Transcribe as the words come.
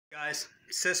Guys,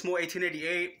 Sismo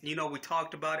 1888, you know, we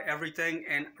talked about everything,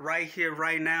 and right here,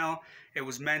 right now, it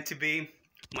was meant to be.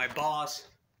 My boss,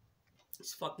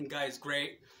 this fucking guy is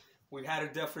great. We had our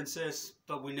differences,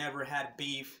 but we never had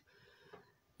beef.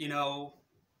 You know,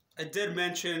 I did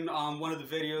mention on one of the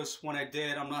videos when I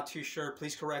did, I'm not too sure,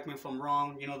 please correct me if I'm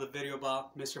wrong, you know, the video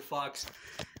about Mr. Fox,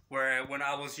 where when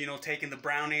I was, you know, taking the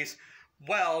brownies.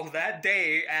 Well, that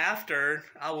day after,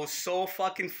 I was so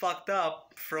fucking fucked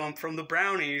up from the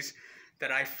brownies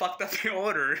that I fucked up the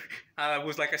order. It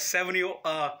was like a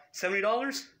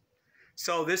 $70.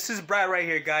 So this is Brad right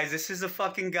here, guys. This is the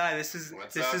fucking guy. This is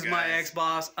my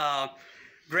ex-boss.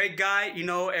 Great guy. You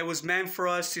know, it was meant for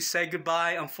us to say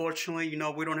goodbye. Unfortunately, you know,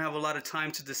 we don't have a lot of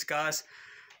time to discuss.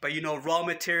 But, you know, raw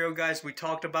material, guys, we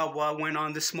talked about what went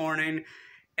on this morning.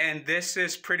 And this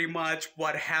is pretty much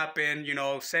what happened, you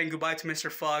know, saying goodbye to Mr.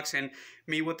 Fox and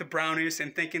me with the brownies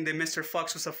and thinking that Mr.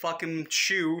 Fox was a fucking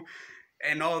shoe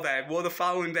and all that. Well, the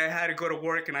following day I had to go to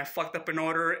work and I fucked up an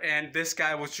order, and this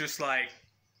guy was just like,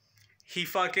 he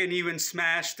fucking even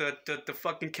smashed the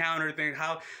fucking counter thing,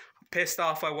 how pissed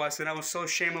off I was, and I was so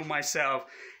ashamed of myself.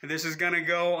 And this is gonna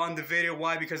go on the video.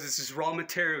 Why? Because this is raw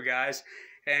material, guys.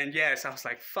 And yes, I was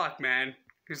like, fuck, man.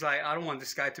 He's like, I don't want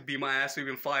this guy to beat my ass or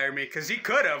even fire me, because he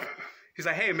could have. He's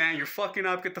like, hey, man, you're fucking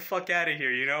up. Get the fuck out of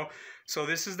here, you know? So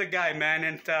this is the guy, man.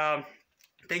 And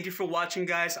thank you for watching,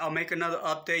 guys. I'll make another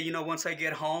update, you know, once I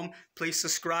get home. Please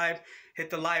subscribe. Hit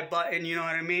the like button, you know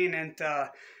what I mean? And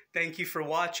thank you for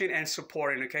watching and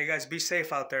supporting, okay, guys? Be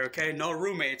safe out there, okay? No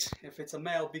roommates. If it's a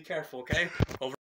male, be careful, okay? Over.